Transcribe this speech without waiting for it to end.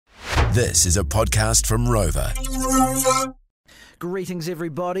This is a podcast from Rover. Greetings,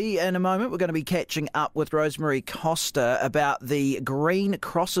 everybody. In a moment, we're going to be catching up with Rosemary Costa about the green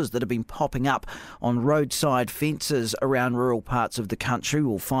crosses that have been popping up on roadside fences around rural parts of the country.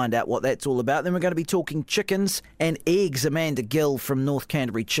 We'll find out what that's all about. Then we're going to be talking chickens and eggs. Amanda Gill from North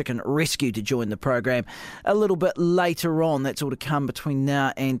Canterbury Chicken Rescue to join the program a little bit later on. That's all to come between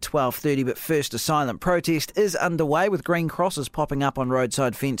now and 12:30. But first, a silent protest is underway with green crosses popping up on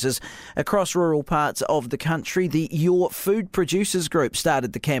roadside fences across rural parts of the country. The Your Food Producers Group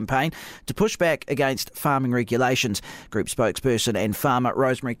started the campaign to push back against farming regulations. Group spokesperson and farmer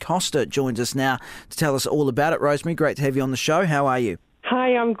Rosemary Costa joins us now to tell us all about it. Rosemary, great to have you on the show. How are you?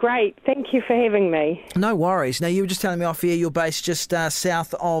 Hi, I'm great. Thank you for having me. No worries. Now, you were just telling me off here you're based just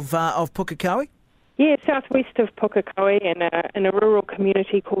south of Pukekohe? Yeah, southwest of Pukekohe in a rural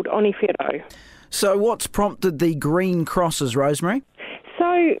community called Onewhiro. So what's prompted the green crosses, Rosemary?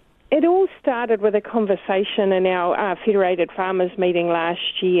 So it all started with a conversation in our Federated Farmers meeting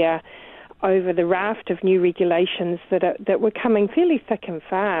last year over the raft of new regulations that were coming fairly thick and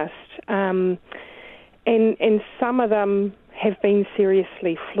fast. And some of them have been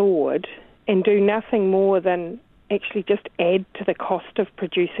seriously flawed and do nothing more than actually just add to the cost of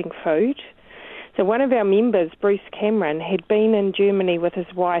producing food. So one of our members, Bruce Cameron, had been in Germany with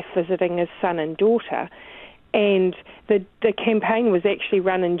his wife visiting his son and daughter, and the campaign was actually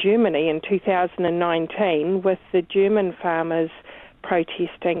run in Germany in 2019 with the German farmers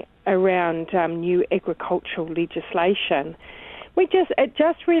protesting around new agricultural legislation. It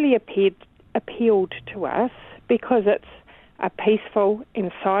just really appealed to us because it's a peaceful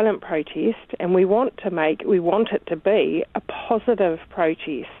and silent protest, and we want it to be a positive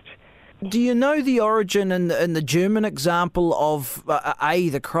protest. Do you know the origin in the German example of A,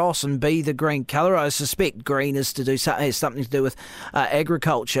 the cross, and B, the green colour? I suspect green has something to do with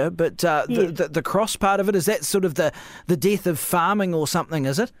agriculture, but yes. the cross part of it, is that sort of the death of farming or something,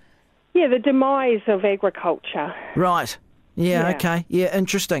 is it? Yeah, the demise of agriculture. Right. Yeah. Okay. Yeah,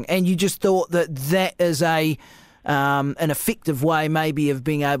 interesting. And you just thought that is an effective way maybe of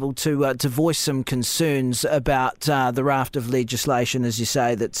being able to voice some concerns about the raft of legislation, as you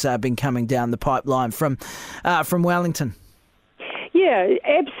say, that's been coming down the pipeline from Wellington. Yeah,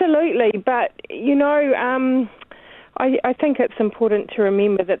 absolutely. But, I think it's important to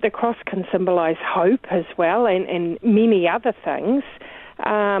remember that the cross can symbolise hope as well and many other things.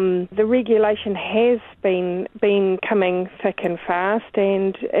 The regulation has been coming thick and fast,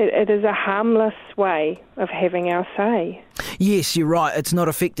 and it is a harmless way of having our say. Yes, you're right. It's not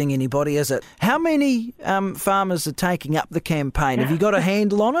affecting anybody, is it? How many farmers are taking up the campaign? Have you got a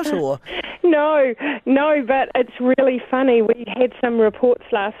handle on it, or? No, but it's really funny. We had some reports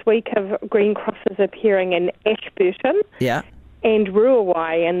last week of green crosses appearing in Ashburton and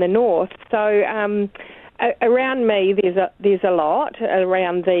Ruawai in the north. So around me, there's a lot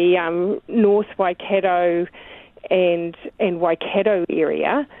around the North Waikato and Waikato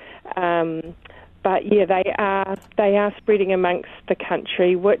area, but yeah, they are spreading amongst the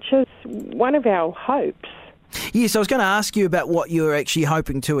country, which is one of our hopes. Yes, I was going to ask you about what you're actually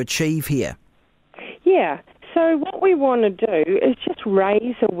hoping to achieve here. Yeah. So what we want to do is just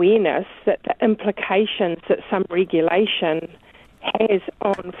raise awareness that the implications that some regulation has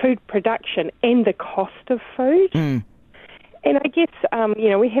on food production and the cost of food. And I guess,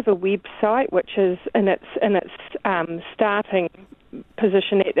 we have a website which is in its starting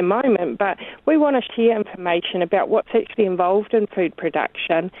position at the moment, but we want to share information about what's actually involved in food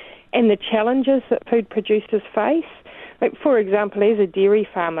production and the challenges that food producers face. Like, for example, as a dairy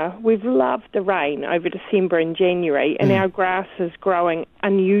farmer, we've loved the rain over December and January, and our grass is growing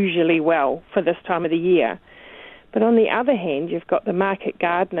unusually well for this time of the year. But on the other hand, you've got the market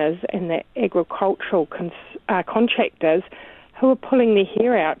gardeners and the agricultural contractors who are pulling their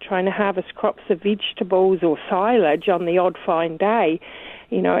hair out trying to harvest crops of vegetables or silage on the odd fine day.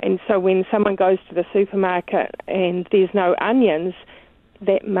 And so when someone goes to the supermarket and there's no onions,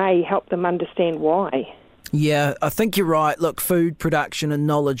 that may help them understand why. Yeah, I think you're right. Look, food production and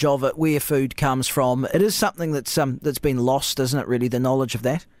knowledge of it, where food comes from, it is something that's been lost, isn't it, really, the knowledge of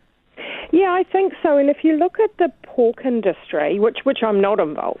that? Yeah, I think so. And if you look at the pork industry, which I'm not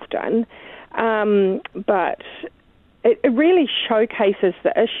involved in, but it really showcases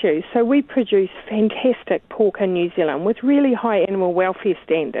the issue. So we produce fantastic pork in New Zealand with really high animal welfare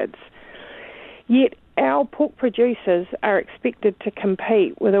standards. Yet our pork producers are expected to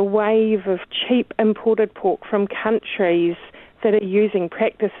compete with a wave of cheap imported pork from countries that are using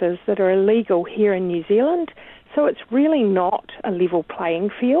practices that are illegal here in New Zealand. So it's really not a level playing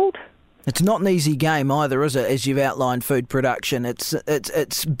field. It's not an easy game either, is it? As you've outlined, food production,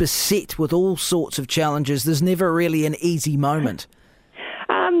 it's beset with all sorts of challenges. There's never really an easy moment.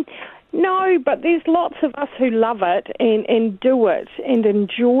 No, but there's lots of us who love it and do it and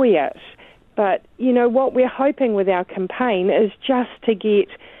enjoy it. But, you know, what we're hoping with our campaign is just to get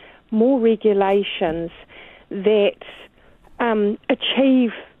more regulations that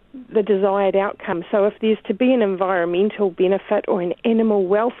achieve the desired outcome. So if there's to be an environmental benefit or an animal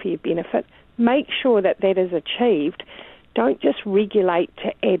welfare benefit, make sure that that is achieved. Don't just regulate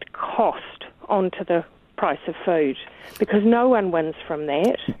to add cost onto the price of food, because no one wins from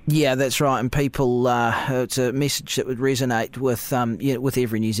that. Yeah, that's right. And people, it's a message that would resonate with with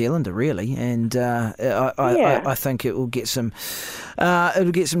every New Zealander, really. And I think it will get some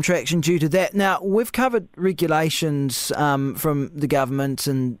traction due to that. Now, we've covered regulations from the government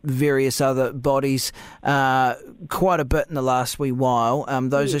and various other bodies quite a bit in the last wee while.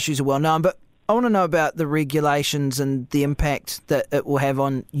 Those issues are well known, but I want to know about the regulations and the impact that it will have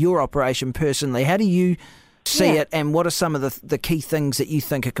on your operation personally. How do you see it, and what are some of the key things that you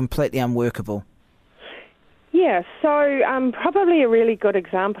think are completely unworkable? Yeah, so probably a really good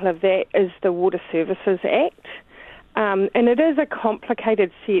example of that is the Water Services Act. And it is a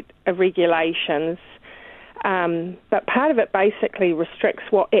complicated set of regulations, but part of it basically restricts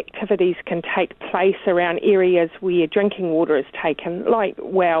what activities can take place around areas where drinking water is taken, like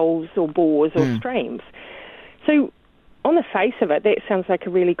wells or bores or streams. So on the face of it, that sounds like a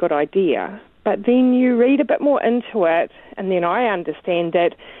really good idea. But then you read a bit more into it, and then I understand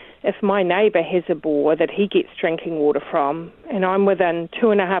that if my neighbour has a bore that he gets drinking water from, and I'm within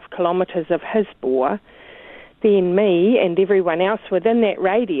 2.5 kilometres of his bore, then me and everyone else within that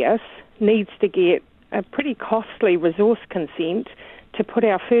radius needs to get a pretty costly resource consent to put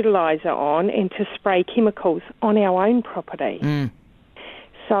our fertiliser on and to spray chemicals on our own property.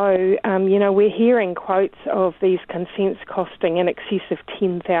 So, we're hearing quotes of these consents costing in excess of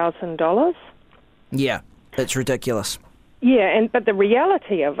 $10,000. Yeah, it's ridiculous. Yeah, but the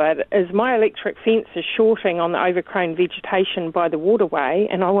reality of it is my electric fence is shorting on the overgrown vegetation by the waterway,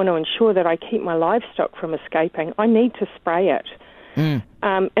 and I want to ensure that I keep my livestock from escaping. I need to spray it. And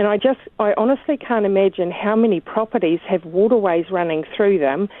I honestly can't imagine how many properties have waterways running through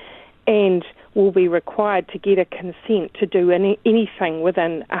them and will be required to get a consent to do anything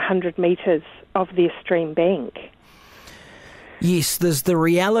within 100 metres of their stream bank. Yes, there's the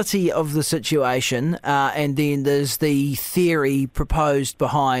reality of the situation, and then there's the theory proposed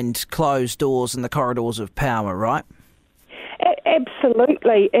behind closed doors and the corridors of power, right?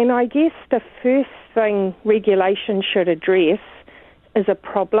 Absolutely, and I guess the first thing regulation should address is a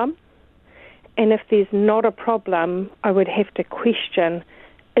problem, and if there's not a problem, I would have to question,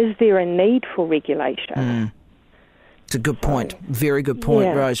 is there a need for regulation? It's a good point, very good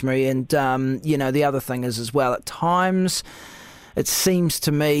point, Rosemary. And, the other thing is as well, at times it seems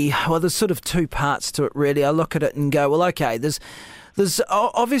to me, well, there's sort of two parts to it, really. I look at it and go, well, okay, there's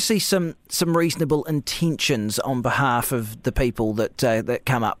obviously some reasonable intentions on behalf of the people that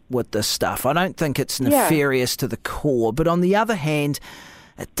come up with this stuff. I don't think it's nefarious to the core, but on the other hand,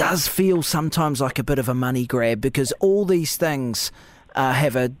 it does feel sometimes like a bit of a money grab, because all these things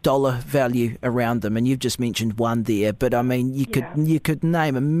have a dollar value around them, and you've just mentioned one there. But I mean, you could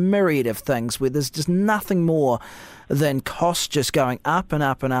name a myriad of things where there's just nothing more than costs just going up and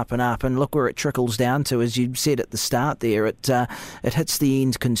up and up and up, and look where it trickles down to, as you said at the start there. It hits the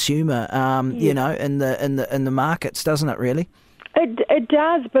end consumer, in the markets, doesn't it? Really. It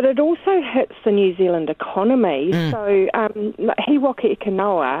does, but it also hits the New Zealand economy. So He Waka Eke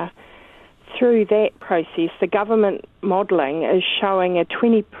Noa, through that process, the government modelling is showing a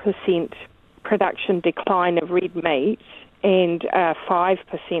 20% production decline of red meat and a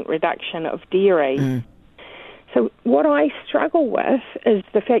 5% reduction of dairy. So what I struggle with is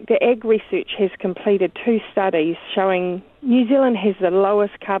the fact that Ag Research has completed 2 studies showing New Zealand has the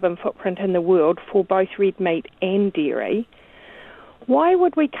lowest carbon footprint in the world for both red meat and dairy. Why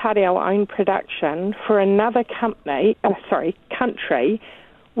would we cut our own production for another country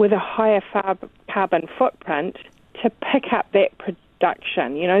with a higher carbon footprint to pick up that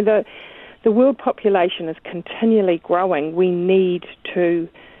production? You know, the world population is continually growing. We need to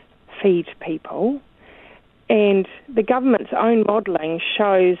feed people. And the government's own modelling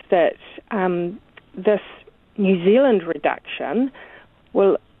shows that this New Zealand reduction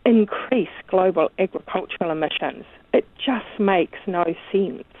will increase global agricultural emissions. It just makes no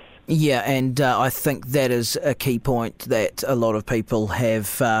sense. Yeah, and I think that is a key point that a lot of people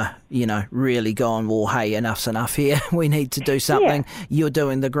have, really gone, well, hey, enough's enough here. We need to do something. Yeah. You're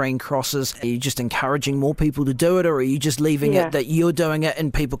doing the green crosses. Are you just encouraging more people to do it, or are you just leaving it that you're doing it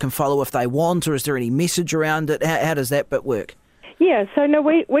and people can follow if they want, or is there any message around it? How does that bit work? Yeah, so no,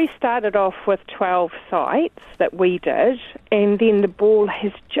 we started off with 12 sites that we did, and then the ball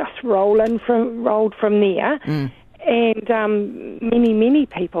has just rolled from there, and many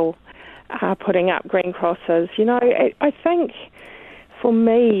people are putting up green crosses. I think for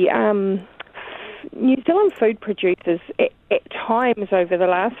me, New Zealand food producers at times over the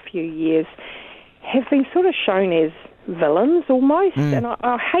last few years have been sort of shown as villains almost, and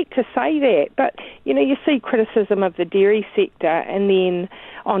I hate to say that, but you see criticism of the dairy sector and then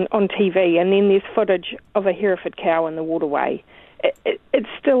on TV, and then there's footage of a Hereford cow in the waterway. It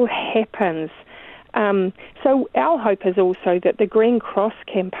still happens. So our hope is also that the Green Cross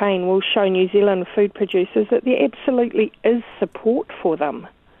campaign will show New Zealand food producers that there absolutely is support for them.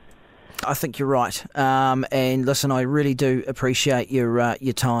 I think you're right. And listen, I really do appreciate your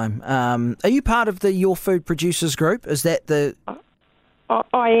time. Are you part of the Your Food Producers group? Is that the...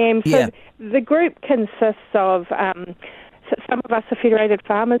 I am. So the group consists of... some of us are Federated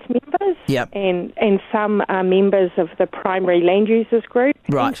Farmers members, and some are members of the Primary Land Users group.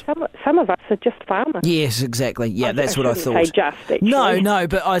 Right. And some of us are just farmers. Yes, exactly. Yeah, that's what I thought. Say just, actually. No,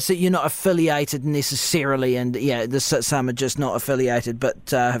 but I see you're not affiliated necessarily, and some are just not affiliated, but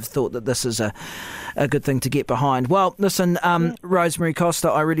have thought that this is a good thing to get behind. Well, listen, Rosemary Costa,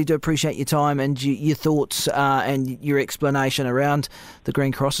 I really do appreciate your time and your thoughts and your explanation around the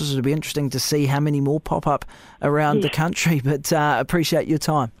Green Crosses. It'll be interesting to see how many more pop up around the country, but appreciate your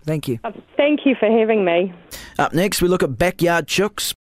time. Thank you. Thank you for having me. Up next, we look at backyard chooks.